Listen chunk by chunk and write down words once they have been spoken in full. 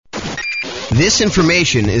This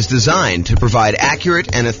information is designed to provide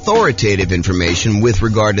accurate and authoritative information with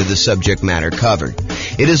regard to the subject matter covered.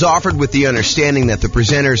 It is offered with the understanding that the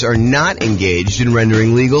presenters are not engaged in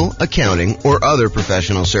rendering legal, accounting, or other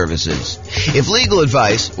professional services. If legal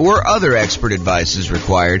advice or other expert advice is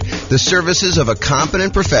required, the services of a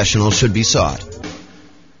competent professional should be sought.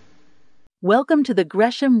 Welcome to the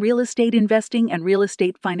Gresham Real Estate Investing and Real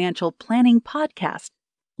Estate Financial Planning Podcast.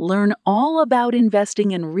 Learn all about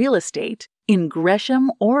investing in real estate in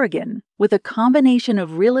Gresham, Oregon, with a combination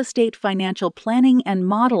of real estate financial planning and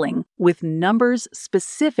modeling with numbers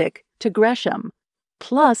specific to Gresham,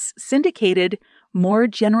 plus syndicated, more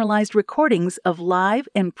generalized recordings of live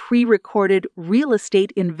and pre-recorded real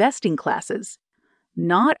estate investing classes,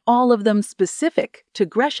 not all of them specific to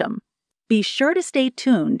Gresham. Be sure to stay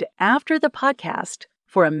tuned after the podcast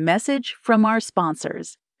for a message from our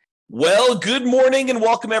sponsors. Well, good morning and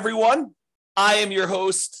welcome, everyone. I am your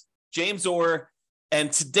host, James Orr,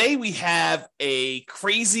 and today we have a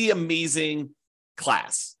crazy, amazing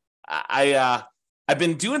class. I've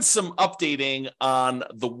been doing some updating on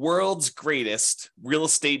the world's greatest real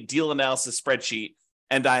estate deal analysis spreadsheet,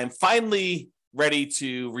 and I am finally ready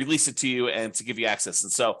to release it to you and to give you access.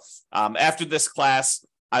 And so after this class,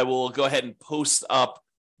 I will go ahead and post up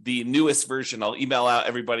the newest version. I'll email out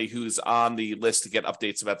everybody who's on the list to get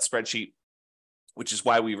updates about the spreadsheet, which is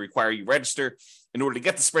why we require you register in order to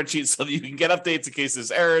get the spreadsheet so that you can get updates in case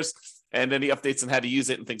there's errors and any updates on how to use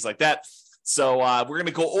it and things like that. So we're going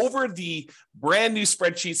to go over the brand new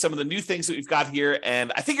spreadsheet, some of the new things that we've got here,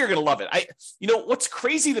 and I think you're going to love it. What's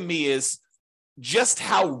crazy to me is just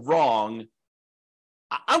how wrong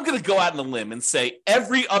I'm going to go out on a limb and say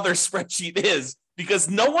every other spreadsheet is, because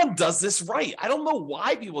no one does this right. I don't know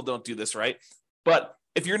why people don't do this right, but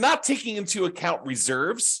if you're not taking into account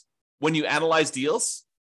reserves when you analyze deals,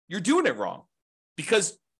 you're doing it wrong,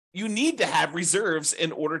 because you need to have reserves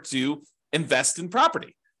in order to invest in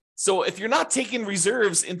property. So if you're not taking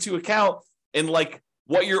reserves into account in like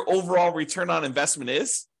what your overall return on investment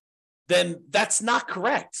is, then that's not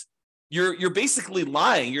correct. You're basically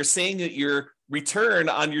lying. You're saying that your return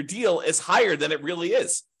on your deal is higher than it really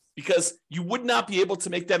is, because you would not be able to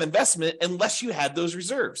make that investment unless you had those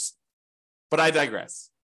reserves. But I digress.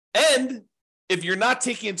 And if you're not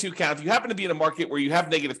taking into account, if you happen to be in a market where you have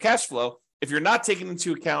negative cash flow, if you're not taking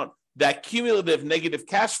into account that cumulative negative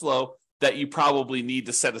cash flow that you probably need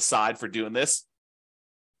to set aside for doing this,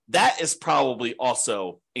 that is probably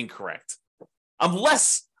also incorrect. I'm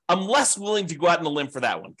less willing to go out on a limb for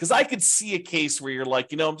that one, because I could see a case where you're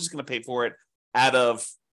like, I'm just going to pay for it out of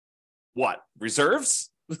what? Reserves?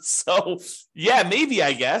 So yeah, maybe,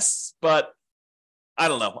 I guess, but I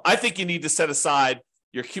don't know. I think you need to set aside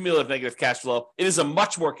your cumulative negative cash flow. It is a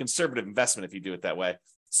much more conservative investment if you do it that way.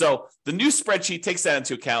 So the new spreadsheet takes that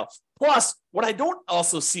into account. Plus, what I don't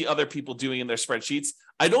also see other people doing in their spreadsheets,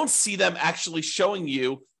 I don't see them actually showing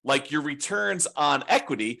you like your returns on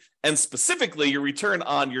equity, and specifically your return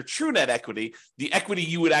on your true net equity, the equity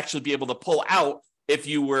you would actually be able to pull out if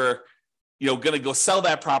you were going to go sell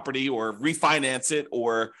that property or refinance it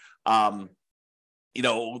or, or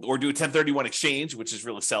do a 1031 exchange, which is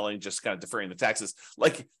really selling, just kind of deferring the taxes.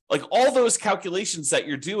 Like all those calculations that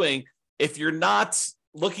you're doing, if you're not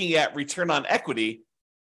looking at return on equity,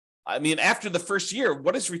 I mean, after the first year,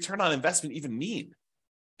 what does return on investment even mean?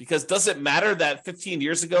 Because does it matter that 15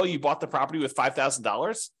 years ago you bought the property with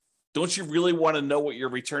 $5,000? Don't you really want to know what your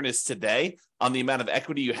return is today on the amount of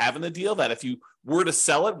equity you have in the deal, that if you were to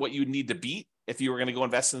sell it, what you'd need to beat if you were going to go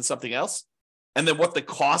invest in something else? And then what the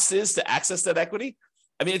cost is to access that equity?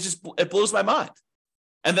 I mean, it blows my mind.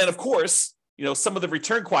 And then, of course, some of the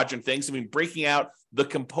return quadrant things, breaking out the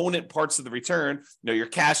component parts of the return, your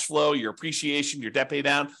cash flow, your appreciation, your debt pay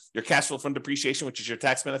down, your cash flow from depreciation, which is your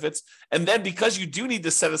tax benefits. And then because you do need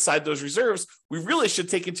to set aside those reserves, we really should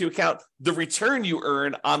take into account the return you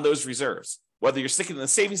earn on those reserves, whether you're sticking in a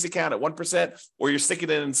savings account at 1% or you're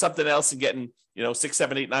sticking it in something else and getting, 6,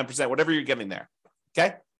 7, 8, 9%, whatever you're getting there.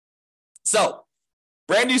 Okay. So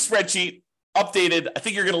brand new spreadsheet, updated. I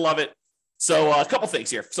think you're going to love it. So a couple things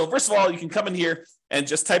here. So first of all, you can come in here and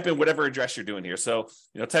just type in whatever address you're doing here. So,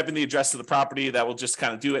 type in the address of the property. That will just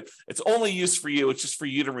kind of do it. It's only used for you. It's just for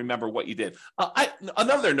you to remember what you did.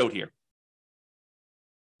 Another note here.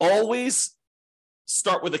 Always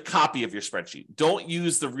start with a copy of your spreadsheet. Don't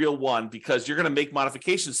use the real one, because you're going to make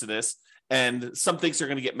modifications to this and some things are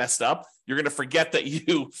going to get messed up. You're going to forget that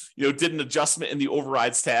you did an adjustment in the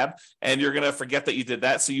overrides tab, and you're going to forget that you did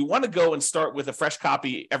that. So you want to go and start with a fresh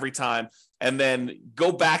copy every time, and then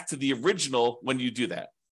go back to the original when you do that.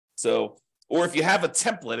 So Or if you have a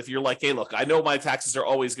template, if you're like, hey, look, I know my taxes are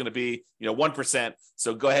always going to be, 1%.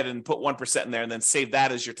 So go ahead and put 1% in there and then save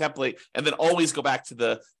that as your template. And then always go back to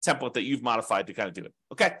the template that you've modified to kind of do it.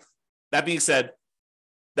 Okay. That being said,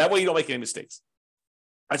 that way you don't make any mistakes.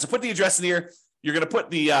 All right. So put the address in here. You're going to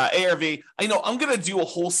put the ARV. I know I'm going to do a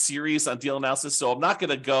whole series on deal analysis. So I'm not going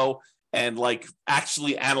to go and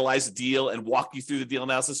actually analyze a deal and walk you through the deal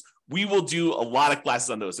analysis. We will do a lot of classes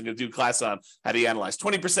on those. I'm going to do a class on how do you analyze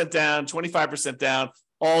 20% down, 25% down,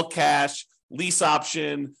 all cash, lease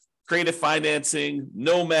option, creative financing,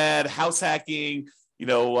 nomad, house hacking,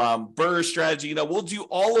 BRRRR strategy. We'll do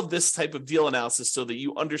all of this type of deal analysis so that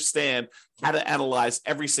you understand how to analyze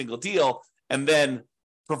every single deal. And then,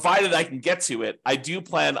 provided I can get to it, I do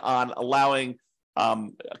plan on allowing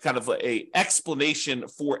kind of a explanation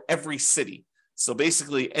for every city. So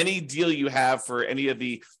basically, any deal you have for any of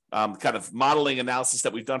the kind of modeling analysis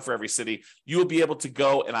that we've done for every city, you will be able to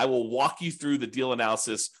go and I will walk you through the deal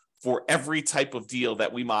analysis for every type of deal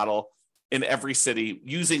that we model in every city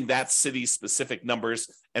using that city's specific numbers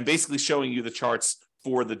and basically showing you the charts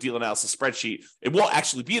for the deal analysis spreadsheet. It won't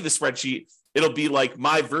actually be the spreadsheet. It'll be like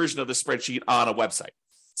my version of the spreadsheet on a website.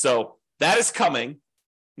 So that is coming.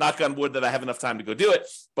 Knock on wood that I have enough time to go do it,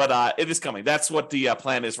 but it is coming. That's what the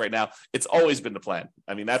plan is right now. It's always been the plan.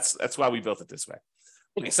 I mean, that's why we built it this way.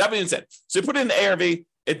 Okay, so that being said, so you put it in the ARV.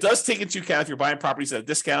 It does take into account if you're buying properties at a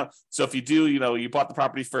discount. So if you do, you bought the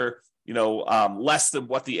property for less than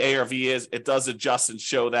what the ARV is, it does adjust and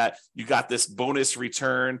show that you got this bonus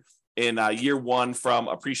return in year one from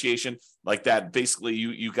appreciation, like that. Basically,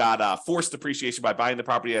 you got forced appreciation by buying the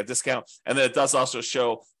property at a discount, and then it does also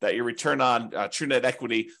show that your return on true net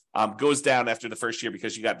equity goes down after the first year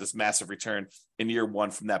because you got this massive return in year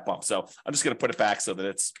one from that bump. So I'm just going to put it back so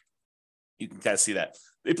that you can kind of see that.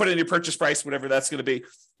 They put in your purchase price, whatever that's going to be.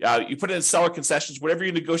 You put in seller concessions, whatever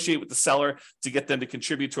you negotiate with the seller to get them to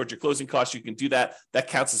contribute towards your closing costs, you can do that. That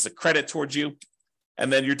counts as a credit towards you.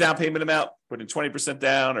 And then your down payment amount, put in 20%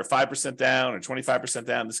 down or 5% down or 25%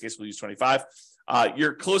 down. In this case, we'll use 25.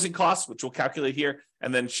 Your closing costs, which we'll calculate here,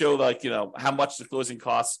 and then show how much the closing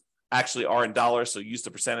costs actually are in dollars. So use the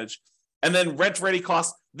percentage. And then rent ready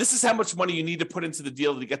costs. This is how much money you need to put into the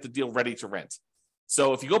deal to get the deal ready to rent.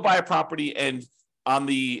 So if you go buy a property and on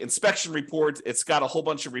the inspection report, it's got a whole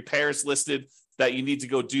bunch of repairs listed that you need to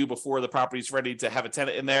go do before the property is ready to have a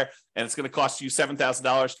tenant in there, and it's going to cost you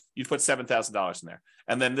 $7,000, you put $7,000 in there.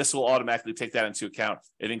 And then this will automatically take that into account.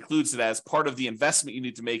 It includes it as part of the investment you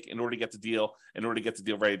need to make in order to get the deal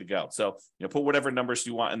ready to go. So put whatever numbers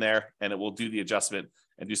you want in there, and it will do the adjustment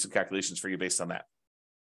and do some calculations for you based on that.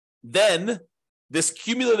 Then this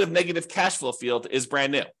cumulative negative cash flow field is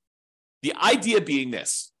brand new. The idea being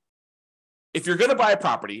this: if you're going to buy a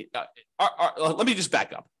property, let me just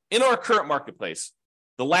back up. In our current marketplace,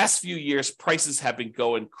 the last few years, prices have been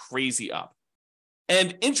going crazy up,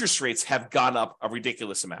 and interest rates have gone up a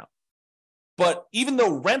ridiculous amount. But even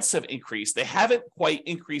though rents have increased, they haven't quite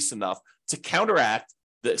increased enough to counteract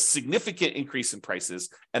the significant increase in prices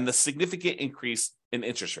and the significant increase in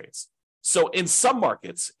interest rates. So in some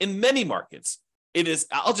markets, in many markets,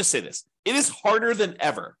 I'll just say this, it is harder than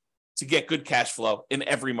ever to get good cash flow in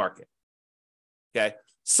every market. Okay.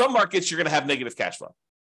 Some markets, you're going to have negative cash flow,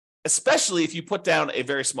 especially if you put down a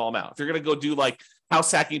very small amount. If you're going to go do like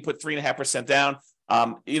house hacking, put 3.5% down,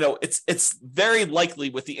 it's very likely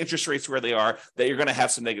with the interest rates where they are that you're going to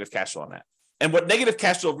have some negative cash flow on that. And what negative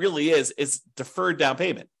cash flow really is deferred down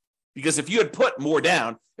payment. Because if you had put more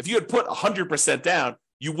down, if you had put 100% down,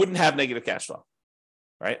 you wouldn't have negative cash flow,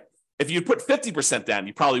 right? If you put 50% down,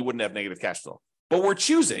 you probably wouldn't have negative cash flow. But we're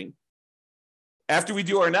choosing, after we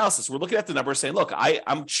do our analysis, we're looking at the numbers saying, look,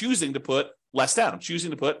 I'm choosing to put less down. I'm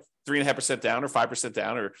choosing to put 3.5% down or 5%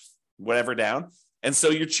 down or whatever down. And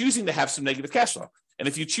so you're choosing to have some negative cash flow. And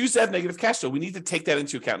if you choose to have negative cash flow, we need to take that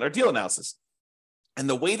into account in our deal analysis. And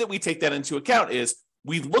the way that we take that into account is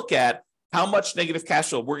we look at how much negative cash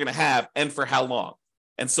flow we're going to have and for how long.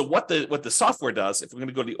 And so what the software does, if we're going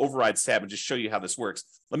to go to the overrides tab and just show you how this works,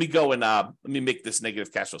 let me go and let me make this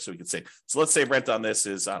negative cash flow so we can see. So let's say rent on this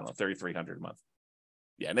is, $3,300 a month.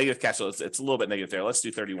 Yeah, negative cash flow, it's a little bit negative there. Let's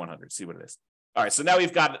do $3,100, see what it is. All right, so now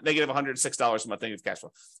we've got negative $106 a month negative cash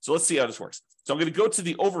flow. So let's see how this works. So I'm going to go to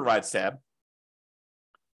the overrides tab.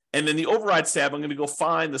 And in the overrides tab, I'm going to go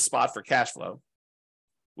find the spot for cash flow,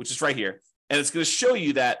 which is right here. And it's going to show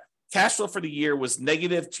you that cash flow for the year was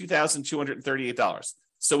negative $2,238.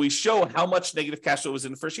 So we show how much negative cash flow was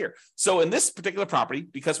in the first year. So in this particular property,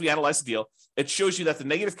 because we analyzed the deal, it shows you that the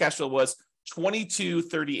negative cash flow was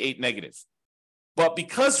 $2,238 negative. But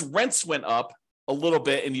because rents went up a little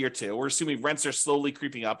bit in year 2. We're assuming rents are slowly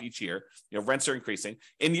creeping up each year. Rents are increasing.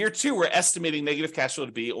 In year 2, we're estimating negative cash flow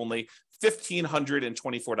to be only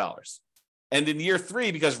 $1,524. And in year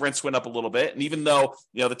 3, because rents went up a little bit, and even though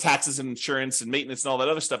the taxes and insurance and maintenance and all that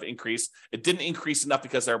other stuff increased, it didn't increase enough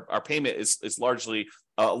because our payment is largely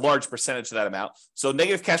a large percentage of that amount. So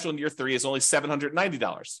negative cash flow in year 3 is only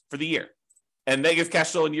 $790 for the year. And negative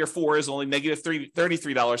cash flow in year 4 is only negative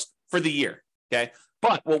 $33 for the year. Okay.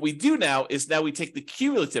 But what we do now is we take the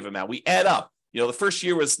cumulative amount. We add up. The first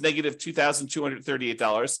year was negative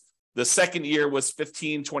 $2,238. The second year was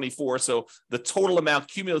 $1,524. So the total amount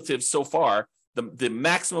cumulative so far, the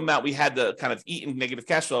maximum amount we had to kind of eat in negative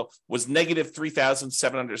cash flow was negative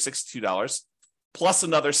 $3,762, plus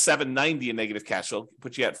another $790 in negative cash flow,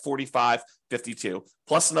 put you at $4,552,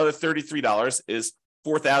 plus another $33 is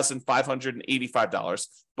 $4,585.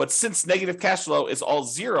 But since negative cash flow is all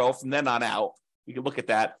zero from then on out, we can look at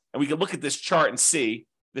that, and we can look at this chart and see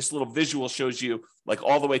this little visual shows you like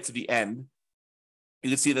all the way to the end. You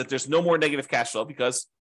can see that there's no more negative cash flow because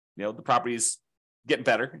the property is getting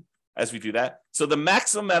better as we do that. So the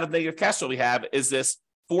maximum amount of negative cash flow we have is this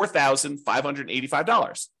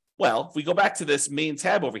 $4,585. Well, if we go back to this main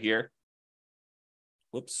tab over here,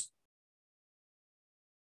 whoops.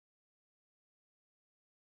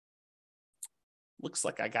 Looks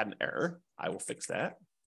like I got an error. I will fix that.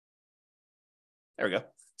 There we go.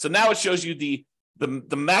 So now it shows you the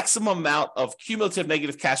maximum amount of cumulative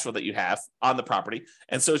negative cash flow that you have on the property.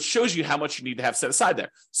 And so it shows you how much you need to have set aside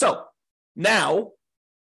there. So now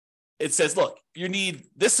it says, look, you need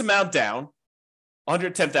this amount down,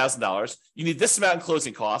 $110,000. You need this amount in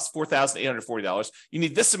closing costs, $4,840. You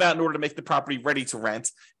need this amount in order to make the property ready to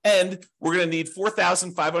rent. And we're going to need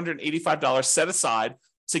 $4,585 set aside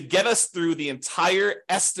to get us through the entire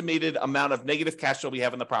estimated amount of negative cash flow we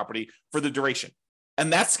have in the property for the duration. And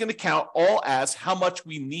that's going to count all as how much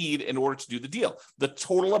we need in order to do the deal. The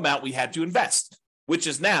total amount we had to invest, which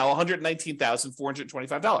is now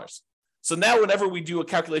 $119,425. So now whenever we do a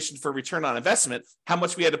calculation for return on investment, how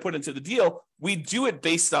much we had to put into the deal, we do it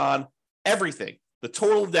based on everything: the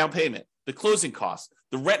total down payment, the closing costs,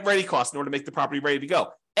 the rent ready costs in order to make the property ready to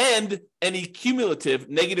go, and any cumulative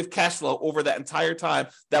negative cash flow over that entire time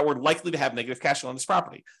that we're likely to have negative cash flow on this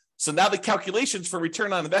property. So now the calculations for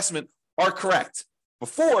return on investment are correct.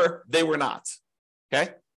 Before, they were not.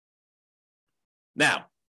 Okay? Now,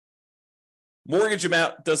 mortgage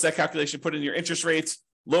amount does that calculation, put in your interest rates,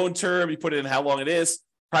 loan term, you put in how long it is.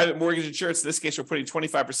 Private mortgage insurance, in this case, we're putting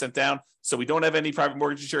 25% down, so we don't have any private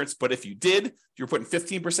mortgage insurance. But if you did, if you're putting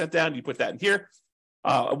 15% down, you put that in here.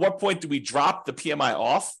 At what point do we drop the PMI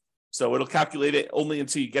off? So it'll calculate it only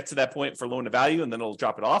until you get to that point for loan to value, and then it'll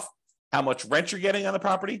drop it off. How much rent you're getting on the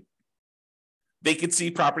property. Vacancy,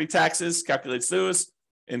 property taxes, calculates those.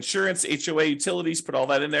 Insurance, HOA, utilities, put all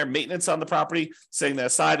that in there. Maintenance on the property, setting that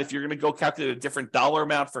aside. If you're going to go calculate a different dollar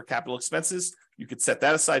amount for capital expenses, you could set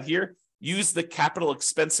that aside here. Use the capital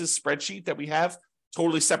expenses spreadsheet that we have,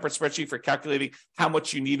 totally separate spreadsheet for calculating how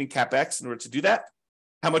much you need in CapEx in order to do that.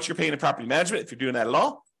 How much you're paying in property management, if you're doing that at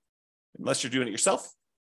all, unless you're doing it yourself.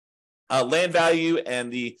 Land value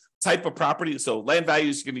and the type of property. So land value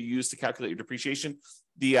is going to be used to calculate your depreciation.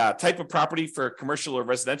 The type of property for commercial or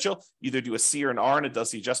residential, either do a C or an R, and it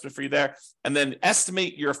does the adjustment for you there. And then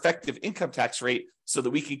estimate your effective income tax rate so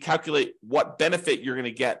that we can calculate what benefit you're going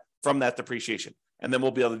to get from that depreciation. And then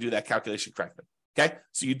we'll be able to do that calculation correctly. Okay,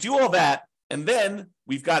 so you do all that, and then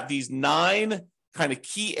we've got these 9 kind of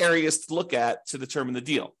key areas to look at to determine the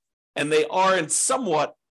deal. And they are in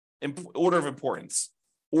somewhat order of importance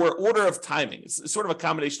or order of timing. It's sort of a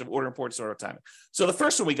combination of order of importance and order of timing. So the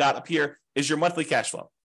first one we got up here is your monthly cash flow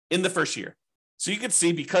in the first year. So you can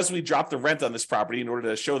see, because we dropped the rent on this property in order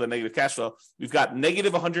to show the negative cash flow, we've got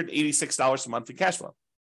negative $186 a month in cash flow.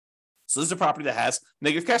 So this is a property that has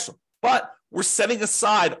negative cash flow. But we're setting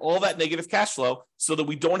aside all that negative cash flow so that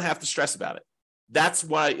we don't have to stress about it. That's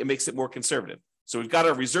why it makes it more conservative. So we've got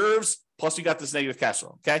our reserves, plus we got this negative cash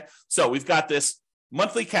flow, okay? So we've got this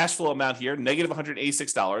monthly cash flow amount here, negative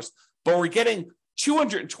 $186, but we're getting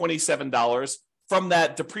 $227 from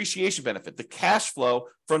that depreciation benefit, the cash flow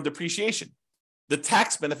from depreciation, the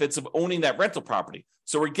tax benefits of owning that rental property.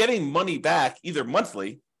 So we're getting money back either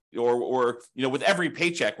monthly or with every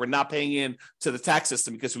paycheck. We're not paying in to the tax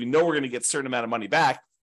system because we know we're going to get a certain amount of money back,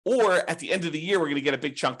 or at the end of the year, we're going to get a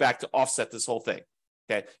big chunk back to offset this whole thing.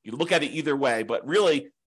 Okay, you look at it either way, but really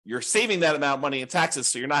you're saving that amount of money in taxes,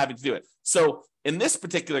 so you're not having to do it. So in this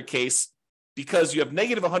particular case, because you have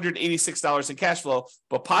negative $186 in cash flow,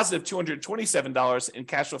 but positive $227 in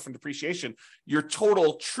cash flow from depreciation, your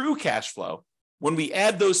total true cash flow, when we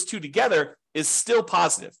add those two together, is still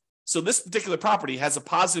positive. So this particular property has a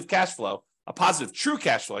positive cash flow, a positive true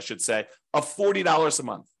cash flow, I should say, of $40 a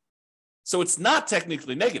month. So it's not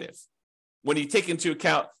technically negative when you take into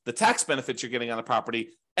account the tax benefits you're getting on the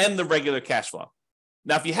property and the regular cash flow.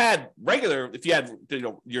 Now, if you had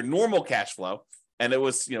your normal cash flow and it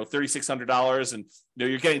was $3,600 and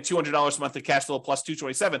you're getting $200 a month of cash flow plus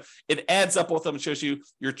 $227, it adds up both of them and shows you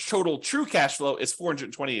your total true cash flow is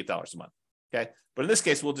 $428 a month. Okay, but in this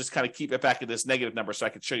case, we'll just kind of keep it back at this negative number so I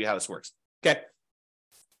can show you how this works. Okay,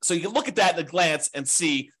 so you can look at that in a glance and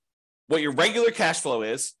see what your regular cash flow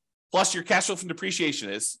is, plus your cash flow from depreciation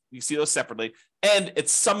is. You see those separately, and it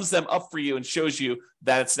sums them up for you and shows you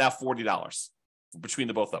that it's now $40 between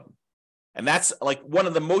the both of them. And that's like one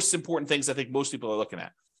of the most important things I think most people are looking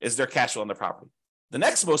at is their cash flow on their property. The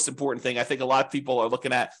next most important thing I think a lot of people are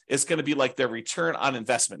looking at is going to be like their return on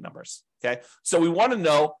investment numbers. Okay, so we want to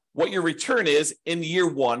know what your return is in year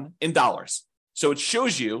one in dollars. So it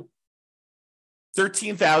shows you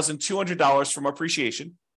 $13,200 from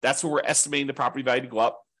appreciation. That's where we're estimating the property value to go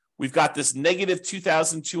up. We've got this negative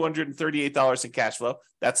 $2,238 in cash flow.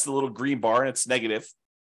 That's the little green bar, and it's negative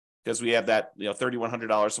because we have that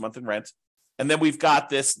 $3,100 a month in rent. And then we've got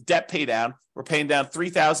this debt pay down. We're paying down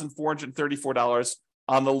 $3,434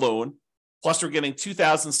 on the loan, plus we're getting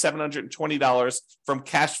 $2,720 from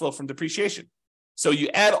cash flow from depreciation. So you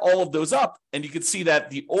add all of those up, and you can see that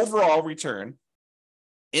the overall return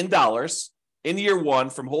in dollars in year one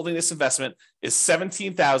from holding this investment is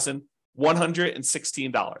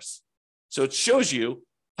 $17,116. So it shows you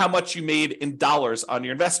how much you made in dollars on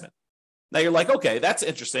your investment. Now you're like, okay, that's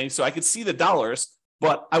interesting. So I could see the dollars,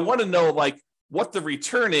 but I want to know what the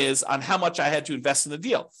return is on how much I had to invest in the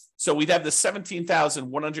deal. So we'd have the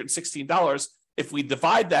 $17,116. If we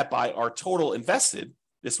divide that by our total invested,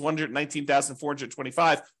 this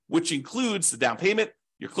 $119,425, which includes the down payment,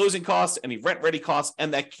 your closing costs, any rent-ready costs,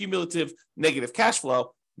 and that cumulative negative cash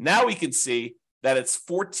flow, now we can see that it's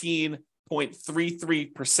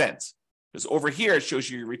 14.33%. Because over here, it shows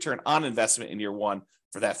you your return on investment in year one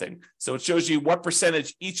for that thing. So it shows you what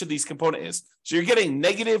percentage each of these component is. So you're getting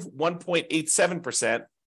negative 1.87%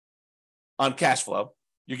 on cash flow.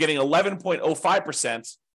 You're getting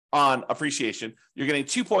 11.05% on appreciation. You're getting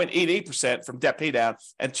 2.88% from debt pay down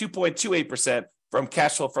and 2.28% from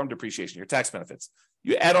cash flow from depreciation, your tax benefits.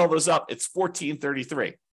 You add all those up, it's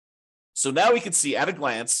 1433. So now we can see at a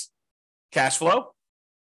glance, cash flow,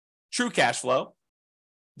 true cash flow,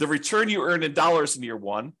 the return you earn in dollars in year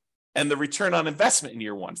one, and the return on investment in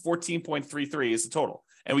year one, 14.33 is the total.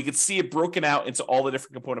 And we can see it broken out into all the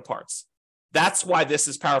different component parts. That's why this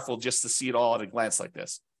is powerful, just to see it all at a glance like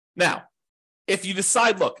this. Now, if you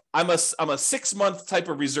decide, look, I'm a 6-month type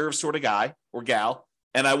of reserve sort of guy or gal,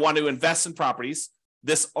 and I want to invest in properties,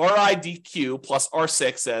 this RIDQ plus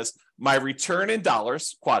R6 says my return in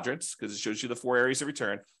dollars, quadrants, because it shows you the 4 areas of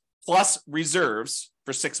return, plus reserves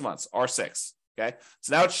for 6 months, R6. Okay,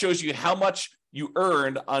 so now it shows you how much you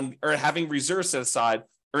earned on or having reserves set aside,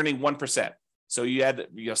 earning 1%. So you had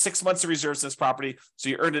 6 months of reserves in this property, so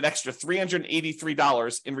you earned an extra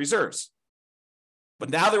 $383 in reserves. But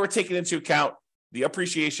now that we're taking into account the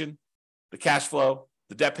appreciation, the cash flow,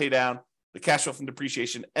 the debt pay down, the cash flow from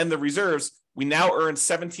depreciation, and the reserves, we now earn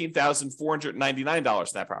 $17,499 in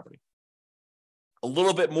that property. A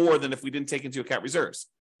little bit more than if we didn't take into account reserves.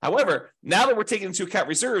 However, now that we're taking into account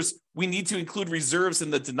reserves, we need to include reserves in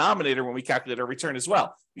the denominator when we calculate our return as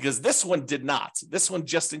well, because this one did not. This one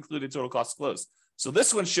just included total cost of close. So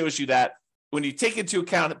this one shows you that when you take into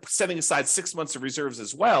account setting aside 6 months of reserves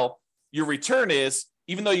as well, your return is,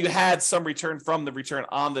 even though you had some return from the return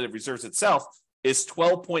on the reserves itself, is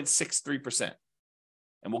 12.63%.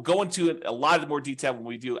 And we'll go into a lot more detail when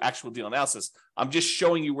we do actual deal analysis. I'm just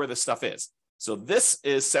showing you where this stuff is. So this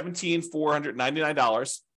is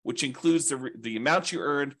 $17,499, which includes the amount you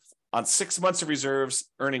earned on 6 months of reserves,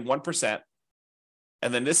 earning 1%.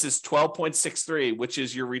 And then this is 12.63, which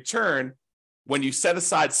is your return when you set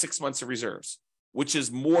aside 6 months of reserves, which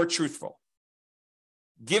is more truthful.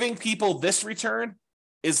 Giving people this return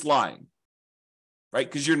is lying, right?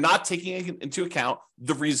 Because you're not taking into account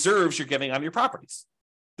the reserves you're getting on your properties.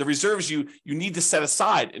 The reserves you need to set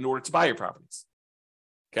aside in order to buy your properties.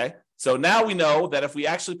 Okay? So now we know that if we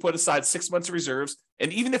actually put aside 6 months of reserves,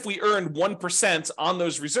 and even if we earn 1% on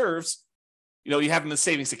those reserves, you have in the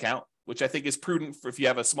savings account, which I think is prudent for if you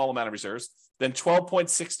have a small amount of reserves, then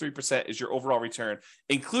 12.63% is your overall return,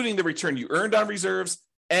 including the return you earned on reserves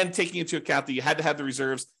and taking into account that you had to have the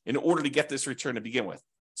reserves in order to get this return to begin with.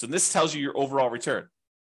 So this tells you your overall return.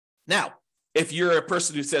 Now, if you're a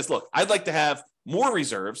person who says, look, I'd like to have more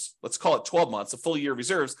reserves, let's call it 12 months, a full year of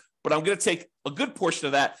reserves, but I'm going to take a good portion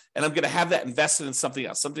of that and I'm going to have that invested in something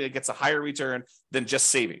else, something that gets a higher return than just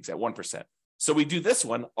savings at 1%. So we do this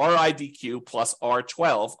one, RIDQ plus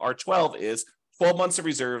R12. R12 is 12 months of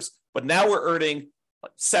reserves, but now we're earning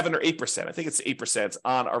 7 or 8%. I think it's 8%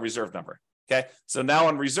 on our reserve number. Okay. So now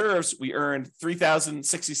on reserves, we earned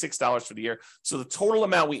 $3,066 for the year. So the total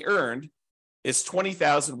amount we earned is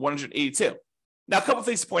 $20,182. Now, a couple of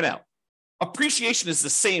things to point out. Appreciation is the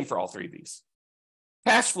same for all three of these.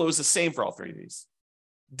 Cash flow is the same for all three of these.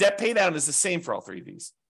 Debt pay down is the same for all three of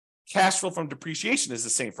these. Cash flow from depreciation is the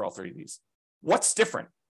same for all three of these. What's different?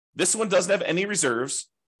 This one doesn't have any reserves.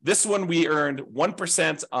 This one, we earned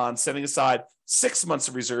 1% on setting aside 6 months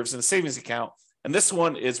of reserves in a savings account. And this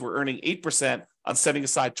one is we're earning 8% on setting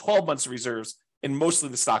aside 12 months of reserves in mostly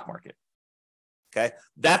the stock market. Okay,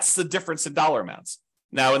 that's the difference in dollar amounts.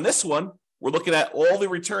 Now, in this one, we're looking at all the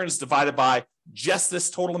returns divided by just this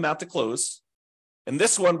total amount to close. In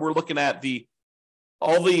this one, we're looking at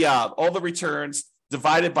all the returns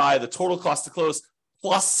divided by the total cost to close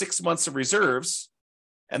plus 6 months of reserves.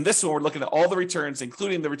 And this one, we're looking at all the returns,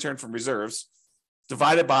 including the return from reserves,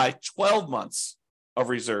 divided by 12 months of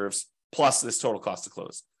reserves plus this total cost to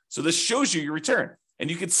close. So this shows you your return. And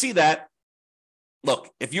you can see that, look,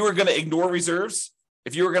 if you were going to ignore reserves,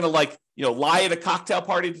 if you were going to lie at a cocktail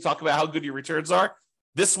party to talk about how good your returns are,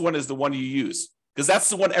 this one is the one you use because that's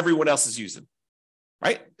the one everyone else is using,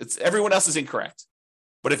 right? Everyone else is incorrect.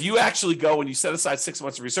 But if you actually go and you set aside 6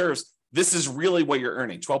 months of reserves, this is really what you're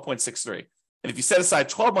earning, 12.63. And if you set aside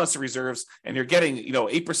 12 months of reserves and you're getting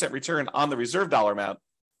 8% return on the reserve dollar amount,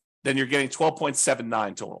 then you're getting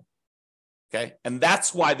 12.79 total. Okay. And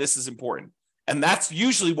that's why this is important. And that's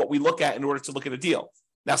usually what we look at in order to look at a deal.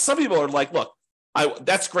 Now, some people are like, look,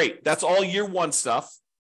 that's great. That's all year one stuff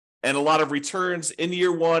and a lot of returns in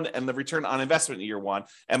year one and the return on investment in year one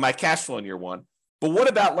and my cash flow in year one. But what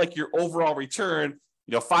about like your overall return,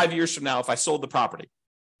 5 years from now, if I sold the property?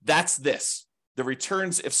 That's the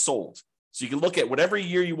returns if sold. So you can look at whatever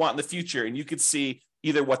year you want in the future and you could see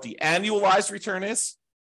either what the annualized return is,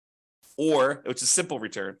 or which is simple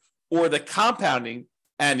return, or the compounding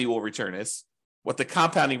annual return is, what the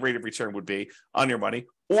compounding rate of return would be on your money.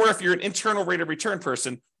 Or if you're an internal rate of return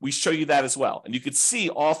person, we show you that as well. And you could see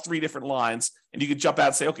all three different lines and you could jump out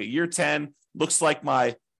and say, okay, year 10 looks like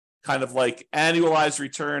my kind of like annualized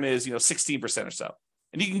return is, 16% or so.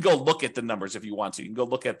 And you can go look at the numbers if you want to. You can go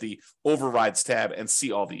look at the overrides tab and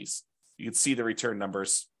see all these. You can see the return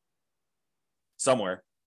numbers somewhere.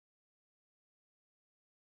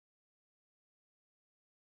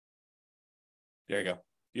 There you go.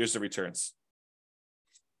 Here's the returns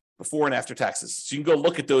before and after taxes. So you can go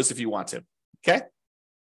look at those if you want to, okay?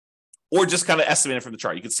 Or just kind of estimate it from the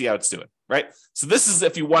chart. You can see how it's doing, right? So this is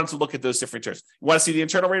if you want to look at those different returns. You want to see the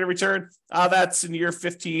internal rate of return? That's in year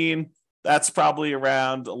 15. That's probably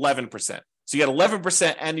around 11%. So you got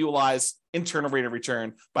 11% annualized internal rate of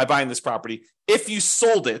return by buying this property. If you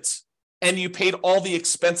sold it and you paid all the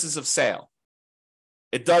expenses of sale,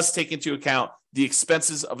 it does take into account the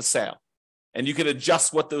expenses of a sale. And you can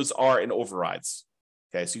adjust what those are in overrides.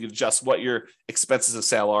 Okay, so you can adjust what your expenses of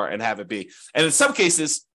sale are and have it be. And in some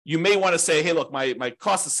cases, you may want to say, hey, look, my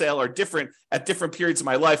costs of sale are different at different periods of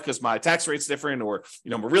my life because my tax rate's different, or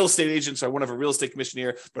I'm a real estate agent, so I won't have a real estate commission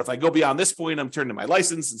here. But if I go beyond this point, I'm turning my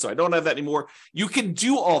license, and so I don't have that anymore. You can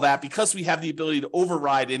do all that because we have the ability to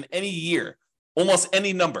override in any year, almost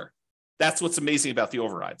any number. That's what's amazing about the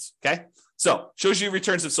overrides. Okay, so shows you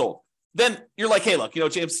returns if sold. Then you're like, hey, look,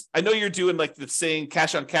 James, I know you're doing like the saying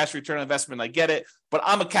cash on cash return on investment. I get it, but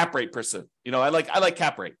I'm a cap rate person. I like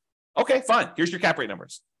cap rate. Okay, fine. Here's your cap rate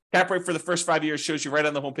numbers. Cap rate for the first 5 years shows you right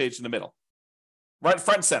on the homepage in the middle, right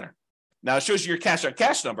front and center. Now it shows you your cash on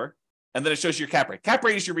cash number, and then it shows you your cap rate. Cap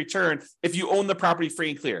rate is your return if you own the property free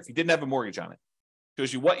and clear, if you didn't have a mortgage on it. It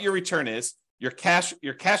shows you what your return is, your cash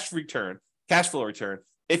return, cash flow return,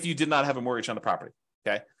 if you did not have a mortgage on the property.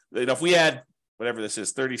 Okay. If we had whatever this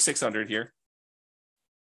is, 3,600 here,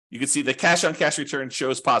 you can see the cash on cash return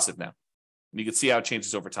shows positive now. And you can see how it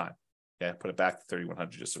changes over time. Okay, put it back to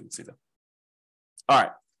 3,100 just so we can see that. All right.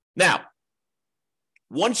 Now,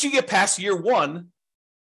 once you get past year one,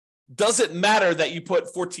 does it matter that you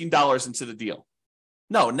put $14 into the deal?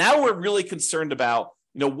 No, now we're really concerned about,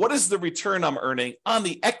 what is the return I'm earning on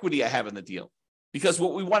the equity I have in the deal? Because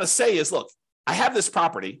what we want to say is, look, I have this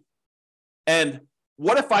property, and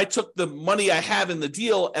what if I took the money I have in the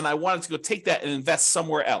deal and I wanted to go take that and invest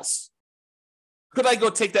somewhere else? Could I go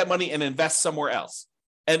take that money and invest somewhere else?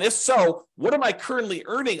 And if so, what am I currently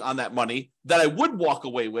earning on that money that I would walk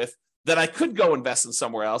away with that I could go invest in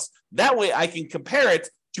somewhere else? That way I can compare it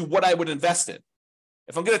to what I would invest in.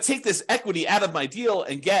 If I'm going to take this equity out of my deal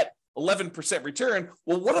and get 11% return,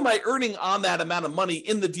 well, what am I earning on that amount of money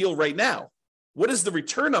in the deal right now? What is the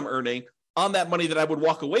return I'm earning on that money that I would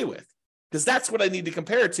walk away with? Because that's what I need to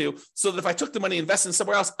compare it to, so that if I took the money and invested in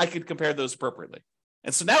somewhere else, I could compare those appropriately.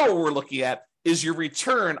 And so now what we're looking at is your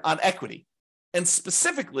return on equity. And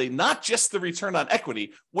specifically, not just the return on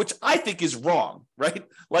equity, which I think is wrong, right?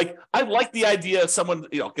 Like, I like the idea of someone,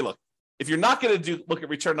 okay, look, if you're not going to look at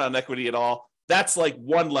return on equity at all, that's like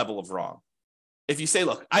one level of wrong. If you say,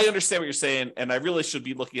 look, I understand what you're saying, and I really should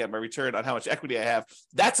be looking at my return on how much equity I have,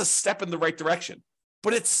 that's a step in the right direction.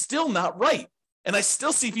 But it's still not right. And I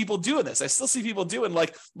still see people doing this. I still see people doing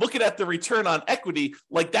like looking at the return on equity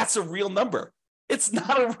like that's a real number. It's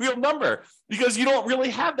not a real number because you don't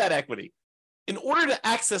really have that equity. In order to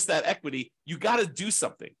access that equity, you got to do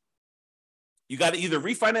something. You got to either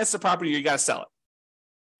refinance the property or you got to sell it.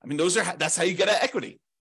 I mean, that's how you get at equity.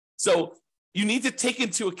 So you need to take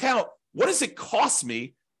into account, what does it cost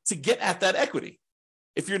me to get at that equity?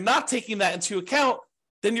 If you're not taking that into account,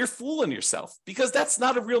 then you're fooling yourself because that's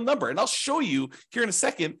not a real number. And I'll show you here in a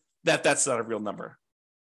second that that's not a real number.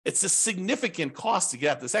 It's a significant cost to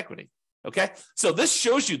get at this equity. Okay. So this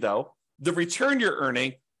shows you, though, the return you're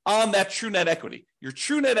earning on that true net equity. Your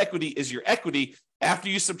true net equity is your equity after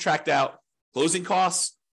you subtract out closing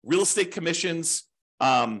costs, real estate commissions,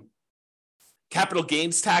 capital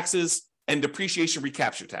gains taxes, and depreciation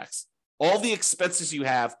recapture tax. All the expenses you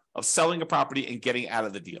have of selling a property and getting out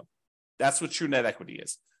of the deal. That's what true net equity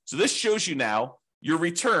is. So this shows you now your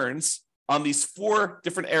returns on these 4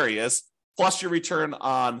 different areas, plus your return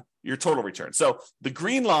on your total return. So the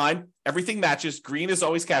green line, everything matches. Green is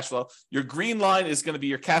always cash flow. Your green line is going to be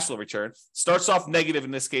your cash flow return. Starts off negative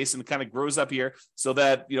in this case and kind of grows up here so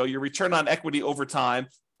that your return on equity over time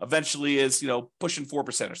eventually is pushing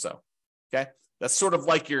 4% or so. Okay, that's sort of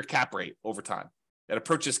like your cap rate over time. That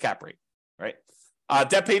approaches cap rate, right?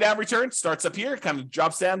 Debt pay down return starts up here, kind of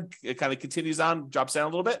drops down, it kind of continues on, drops down a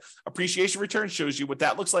little bit. Appreciation return shows you what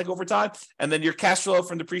that looks like over time. And then your cash flow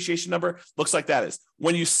from depreciation number looks like that is.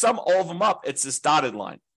 When you sum all of them up, it's this dotted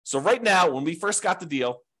line. So right now, when we first got the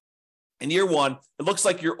deal, in year 1, it looks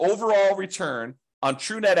like your overall return on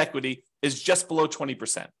true net equity is just below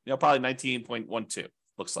 20%, probably 19.12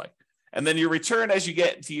 looks like. And then your return as you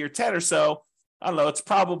get to year 10 or so, I don't know, it's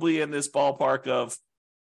probably in this ballpark of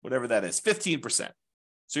whatever that is, 15%.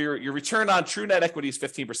 So your return on true net equity is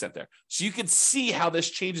 15% there. So you can see how this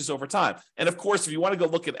changes over time. And of course, if you want to go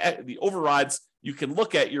look at the overrides, you can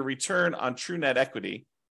look at your return on true net equity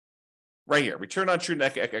right here, return on true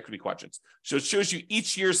net equity quadrants. So it shows you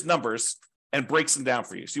each year's numbers and breaks them down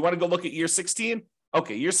for you. So you want to go look at year 16?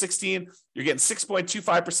 Okay, year 16, you're getting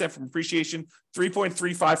 6.25% from appreciation,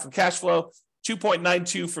 3.35 from cash flow,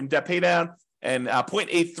 2.92 from debt pay down, and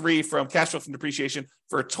 0.83 from cash flow from depreciation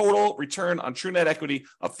for a total return on true net equity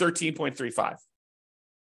of 13.35.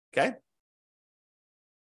 Okay?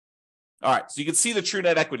 All right, so you can see the true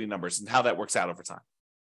net equity numbers and how that works out over time.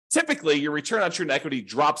 Typically, your return on true net equity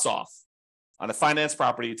drops off. On a finance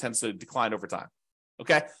property, it tends to decline over time.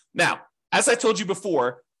 Okay? Now, as I told you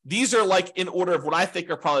before, these are like in order of what I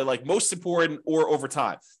think are probably like most important or over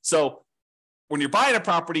time. So when you're buying a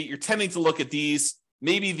property, you're tending to look at these,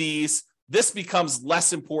 maybe these. This becomes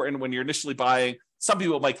less important when you're initially buying. Some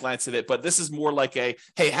people might glance at it, but this is more like hey,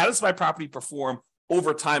 how does my property perform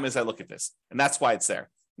over time as I look at this? And that's why it's there.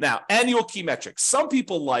 Now, annual key metrics. Some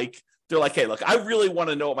people they're like, hey, look, I really want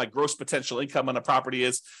to know what my gross potential income on a property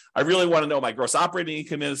is. I really want to know what my gross operating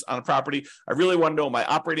income is on a property. I really want to know what my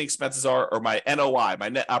operating expenses are or my NOI, my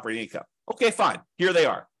net operating income. Okay, fine. Here they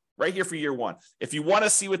are, right here for year 1. If you want to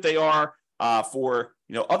see what they are for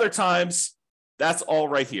other times, that's all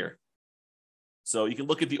right here. So you can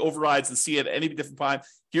look at the overrides and see it at any different time.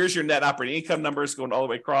 Here's your net operating income numbers going all the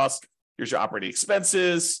way across. Here's your operating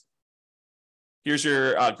expenses. Here's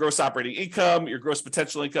your gross operating income, your gross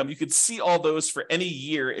potential income. You can see all those for any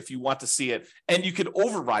year if you want to see it, and you can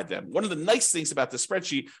override them. One of the nice things about the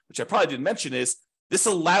spreadsheet, which I probably didn't mention, is this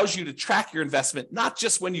allows you to track your investment, not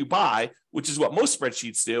just when you buy, which is what most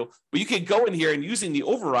spreadsheets do, but you can go in here and using the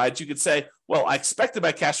overrides, you could say, well, I expected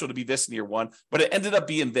my cash flow to be this in year 1, but it ended up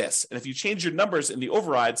being this. And if you change your numbers in the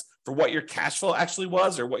overrides for what your cash flow actually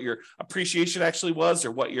was, or what your appreciation actually was,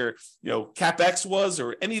 or what your CapEx was,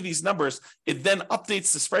 or any of these numbers, it then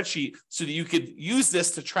updates the spreadsheet so that you could use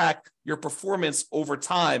this to track your performance over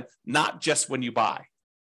time, not just when you buy.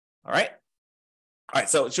 All right. All right,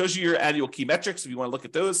 so it shows you your annual key metrics if you want to look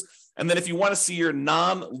at those. And then if you want to see your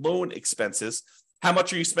non-loan expenses, how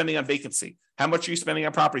much are you spending on vacancy? How much are you spending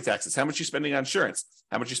on property taxes? How much are you spending on insurance?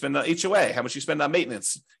 How much you spend on HOA? How much you spend on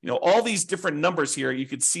maintenance? All these different numbers here, you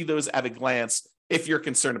can see those at a glance if you're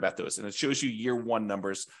concerned about those. And it shows you year one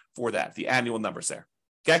numbers for that, the annual numbers there.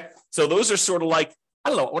 Okay. So those are sort of like, I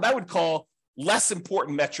don't know, what I would call less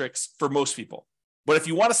important metrics for most people. But if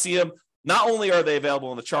you want to see them, not only are they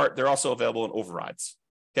available in the chart, they're also available in overrides.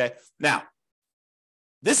 Okay. Now,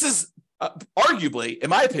 this is arguably,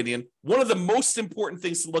 in my opinion, one of the most important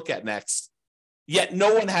things to look at next, yet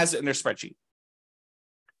no one has it in their spreadsheet.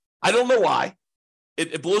 I don't know why.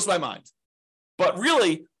 It blows my mind. But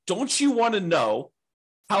really, don't you want to know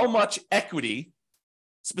how much equity,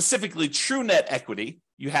 specifically true net equity,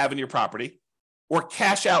 you have in your property, or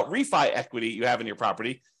cash out refi equity you have in your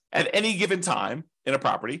property at any given time in a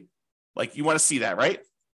property? Like, you want to see that, right?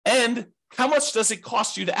 And how much does it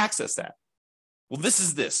cost you to access that? Well, this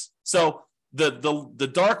is this. So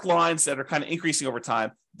the dark lines that are kind of increasing over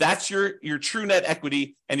time, that's your true net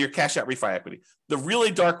equity and your cash out refi equity. The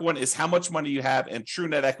really dark one is how much money you have in true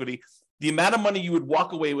net equity, the amount of money you would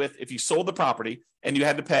walk away with if you sold the property and you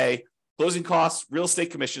had to pay closing costs, real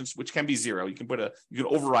estate commissions, which can be zero. You can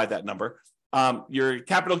override that number. Your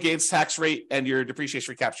capital gains tax rate and your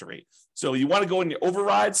depreciation recapture rate. So you want to go in your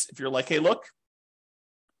overrides. If you're like, hey, look,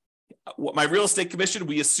 my real estate commission,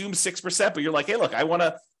 we assume 6%, but you're like, hey, look, I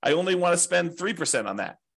only want to spend 3% on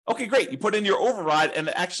that. Okay, great. You put in your override and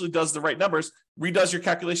it actually does the right numbers, redoes your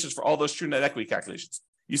calculations for all those true net equity calculations.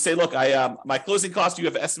 You say, look, my closing costs, you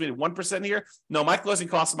have estimated 1% here. No, my closing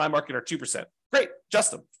costs in my market are 2%. Great,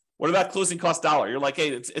 adjust them. What about closing cost dollar? You're like, hey,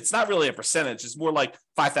 it's not really a percentage. It's more like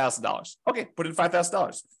 $5,000. Okay, put in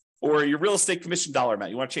 $5,000. Or your real estate commission dollar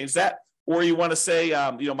amount. You want to change that? Or you want to say,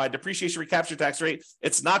 my depreciation recapture tax rate,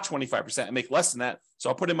 it's not 25%. I make less than that, so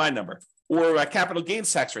I'll put in my number. Or my capital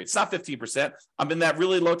gains tax rate, it's not 15%. I'm in that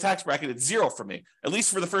really low tax bracket. It's zero for me. At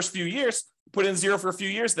least for the first few years, put in zero for a few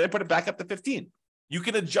years, then put it back up to 15. You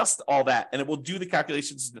can adjust all that, and it will do the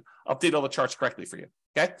calculations and update all the charts correctly for you.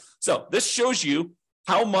 Okay, so this shows you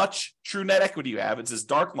how much true net equity you have. It's this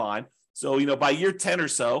dark line. So, by year 10 or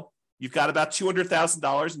so, you've got about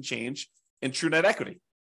 $200,000 and change in true net equity.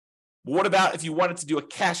 But what about if you wanted to do a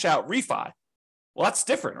cash out refi? Well, that's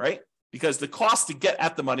different, right? Because the cost to get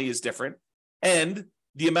at the money is different. And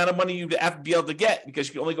the amount of money you have to be able to get, because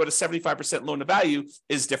you can only go to 75% loan to value,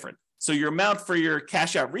 is different. So your amount for your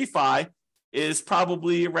cash out refi is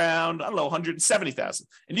probably around, $170,000.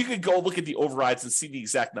 And you could go look at the overrides and see the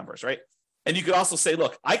exact numbers, right? And you could also say,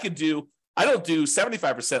 look, I don't do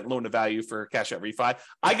 75% loan to value for cash out refi.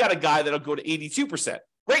 I got a guy that'll go to 82%.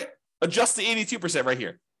 Great. Adjust to 82% right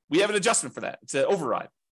here. We have an adjustment for that. It's an override.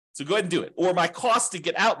 So go ahead and do it. Or my cost to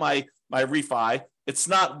get out my refi, it's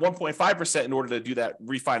not 1.5% in order to do that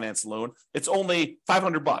refinance loan. It's only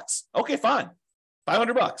 $500. Okay, fine.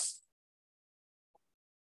 $500.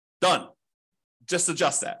 Done. Just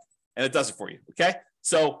adjust that. And it does it for you. Okay.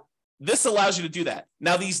 So this allows you to do that.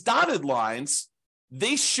 Now, these dotted lines,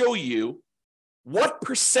 they show you what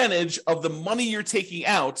percentage of the money you're taking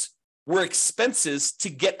out were expenses to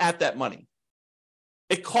get at that money.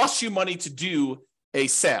 It costs you money to do a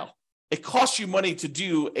sale. It costs you money to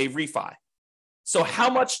do a refi. So how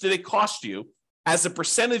much did it cost you as a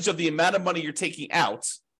percentage of the amount of money you're taking out,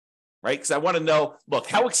 right? Because I want to know, look,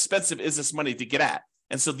 how expensive is this money to get at?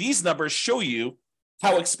 And so these numbers show you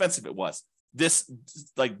how expensive it was. This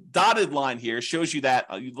like dotted line here shows you that,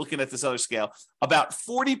 you're looking at this other scale, about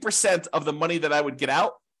 40% of the money that I would get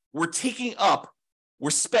out were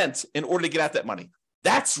spent in order to get at that money.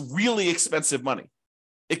 That's really expensive money.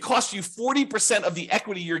 It costs you 40% of the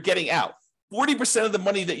equity you're getting out. 40% of the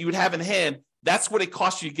money that you would have in hand, that's what it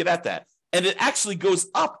costs you to get at that. And it actually goes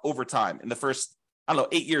up over time in the first,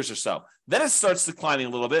 8 years or so. Then it starts declining a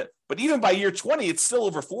little bit. But even by year 20, it's still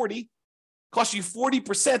over 40. It costs you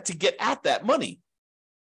 40% to get at that money.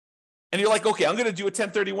 And you're like, okay, I'm going to do a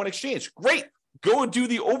 1031 exchange. Great. Go and do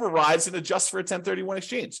the overrides and adjust for a 1031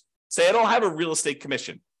 exchange. Say, I don't have a real estate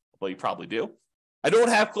commission. Well, you probably do. I don't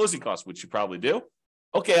have closing costs, which you probably do.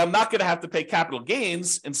 Okay, I'm not going to have to pay capital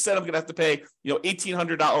gains. Instead, I'm going to have to pay,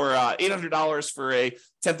 $1,800 or $800 for a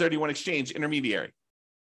 1031 exchange intermediary.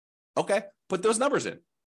 Okay, put those numbers in.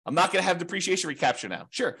 I'm not going to have depreciation recapture now.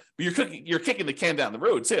 Sure, but you're kicking the can down the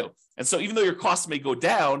road too. And so even though your costs may go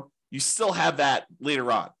down, you still have that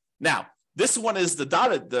later on. Now, this one is the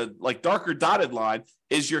darker dotted line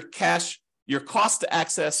is your cost to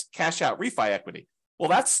access cash out refi equity. Well,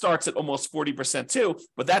 that starts at almost 40% too,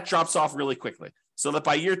 but that drops off really quickly. So that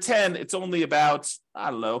by year 10, it's only about,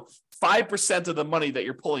 5% of the money that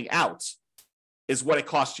you're pulling out is what it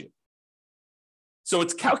costs you. So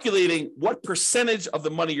it's calculating what percentage of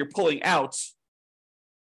the money you're pulling out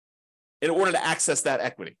in order to access that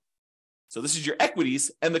equity. So this is your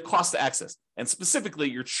equities and the cost to access, and specifically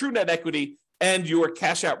your true net equity and your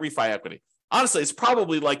cash out refi equity. honestly, it's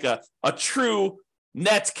probably like a true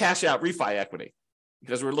net cash out refi equity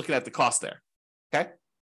because we're looking at the cost there. Okay.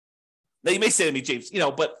 Now you may say to me, James,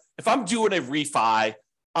 but if I'm doing a refi,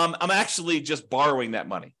 I'm actually just borrowing that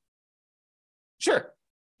money. Sure.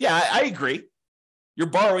 Yeah, I agree. You're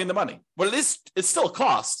borrowing the money, but it's still a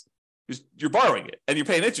cost because you're borrowing it and you're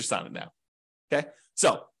paying interest on it now. Okay.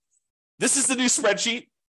 So this is the new spreadsheet.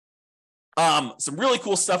 Some really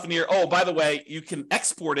cool stuff in here. Oh, by the way, you can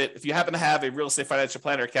export it. If you happen to have a real estate financial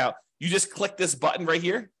planner account, you just click this button right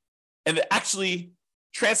here and it actually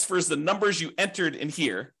transfers the numbers you entered in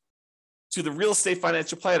here to the real estate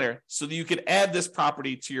financial planner so that you can add this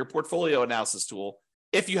property to your portfolio analysis tool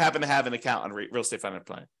if you happen to have an account on real estate financial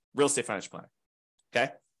planner. Okay.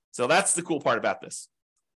 So that's the cool part about this.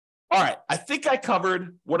 All right. I think I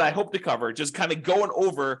covered what I hope to cover, just kind of going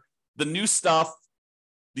over the new stuff,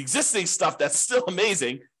 the existing stuff that's still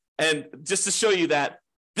amazing. And just to show you that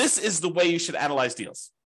this is the way you should analyze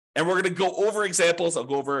deals. And we're going to go over examples. I'll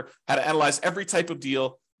go over how to analyze every type of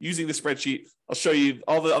deal using the spreadsheet. I'll show you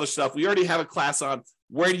all the other stuff. We already have a class on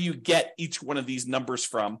where do you get each one of these numbers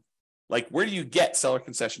from? Like, where do you get seller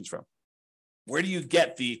concessions from? Where do you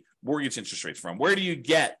get the mortgage interest rates from? Where do you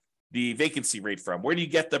get the vacancy rate from? Where do you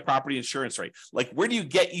get the property insurance rate? Like, where do you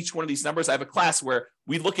get each one of these numbers? I have a class where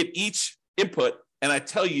we look at each input and I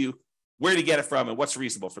tell you where to get it from and what's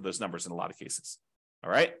reasonable for those numbers in a lot of cases.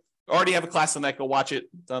 All right. I already have a class on that. Go watch it.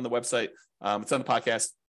 It's on the website. It's on the podcast.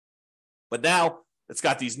 But now it's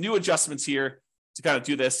got these new adjustments here to kind of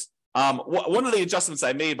do this. One of the adjustments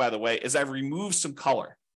I made, by the way, is I've removed some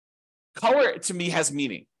color. Color to me has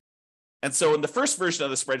meaning. And so in the first version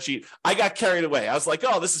of the spreadsheet, I got carried away. I was like,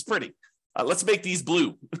 oh, this is pretty. Let's make these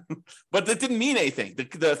blue. But that didn't mean anything.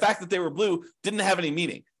 The fact that they were blue didn't have any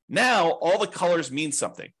meaning. Now all the colors mean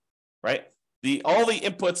something, right? All the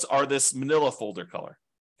inputs are this manila folder color,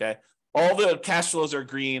 okay? All the cash flows are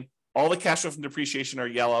green. All the cash flow from depreciation are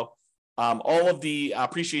yellow. All of the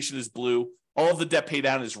appreciation is blue. All of the debt pay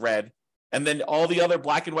down is red. And then all the other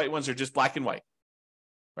black and white ones are just black and white,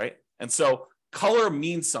 right? And so color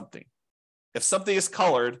means something. If something is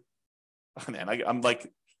colored, oh man,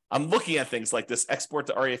 I'm looking at things like this export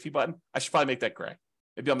to REFE button. I should probably make that gray.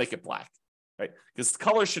 Maybe I'll make it black, right? Because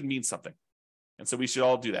color should mean something. And so we should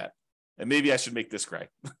all do that. And maybe I should make this gray.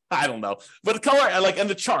 I don't know. But the color, and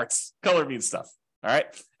the charts, color means stuff. All right.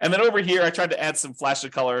 And then over here, I tried to add some flash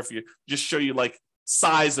of color if you just show you like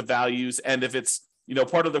size of values. And if it's,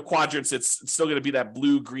 part of the quadrants, it's still going to be that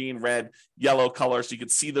blue, green, red, yellow color. So you can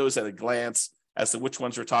see those at a glance as to which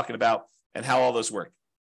ones we're talking about and how all those work.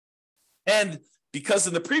 And because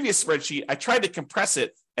in the previous spreadsheet, I tried to compress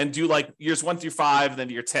it and do like years 1 through 5, then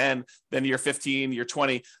year 10, then year 15, year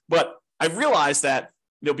 20. But I realized that,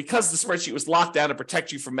 because the spreadsheet was locked down to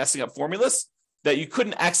protect you from messing up formulas, that you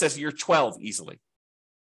couldn't access year 12 easily.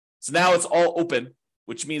 So now it's all open,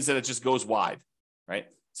 which means that it just goes wide, right?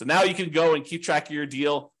 So now you can go and keep track of your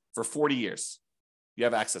deal for 40 years. You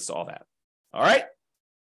have access to all that. All right.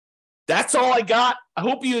 That's all I got. I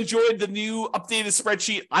hope you enjoyed the new updated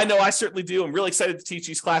spreadsheet. I know I certainly do. I'm really excited to teach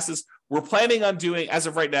these classes. We're planning on doing, as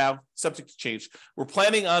of right now, subject to change, we're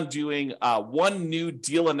planning on doing one new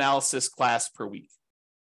deal analysis class per week.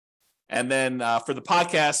 And then for the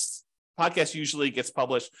podcast usually gets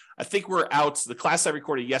published. I think we're out. The class I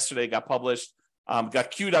recorded yesterday got published,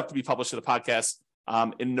 got queued up to be published to the podcast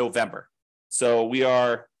in November. So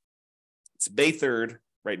it's May 3rd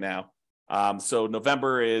right now. So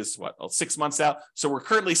November is 6 months out. So we're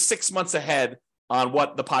currently 6 months ahead on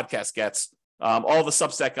what the podcast gets. All the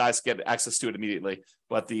Substack guys get access to it immediately,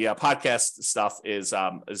 but the podcast stuff is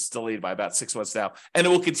delayed by about 6 months now, and it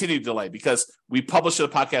will continue to delay because we publish the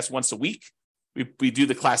podcast once a week. We do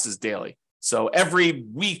the classes daily. So every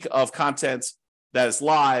week of content that is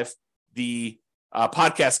live, the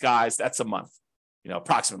podcast guys, that's a month,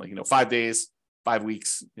 approximately, 5 days, 5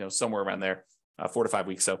 weeks, somewhere around there. 4 to 5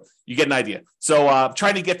 weeks. So you get an idea. So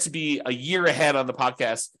trying to get to be a year ahead on the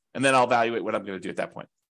podcast, and then I'll evaluate what I'm going to do at that point.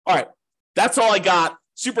 All right. That's all I got.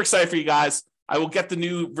 Super excited for you guys. I will get the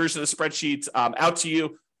new version of the spreadsheet out to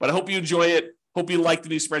you, but I hope you enjoy it. Hope you like the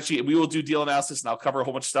new spreadsheet, and we will do deal analysis, and I'll cover a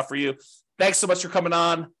whole bunch of stuff for you. Thanks so much for coming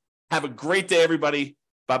on. Have a great day, everybody.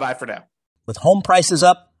 Bye-bye for now. With home prices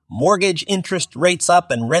up, mortgage interest rates up,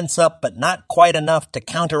 and rents up, but not quite enough to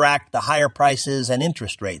counteract the higher prices and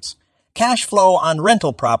interest rates, cash flow on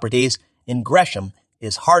rental properties in Gresham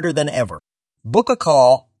is harder than ever. Book a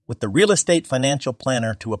call with the Real Estate Financial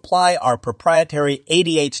Planner to apply our proprietary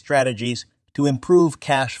 88 strategies to improve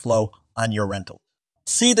cash flow on your rental.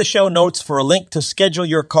 See the show notes for a link to schedule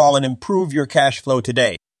your call and improve your cash flow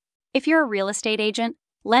today. If you're a real estate agent,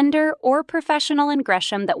 lender, or professional in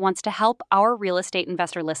Gresham that wants to help our real estate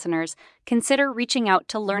investor listeners, consider reaching out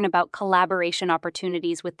to learn about collaboration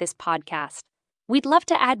opportunities with this podcast. We'd love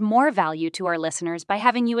to add more value to our listeners by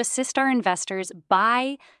having you assist our investors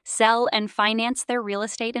buy, sell, and finance their real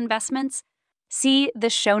estate investments. See the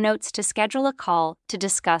show notes to schedule a call to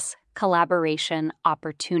discuss collaboration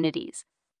opportunities.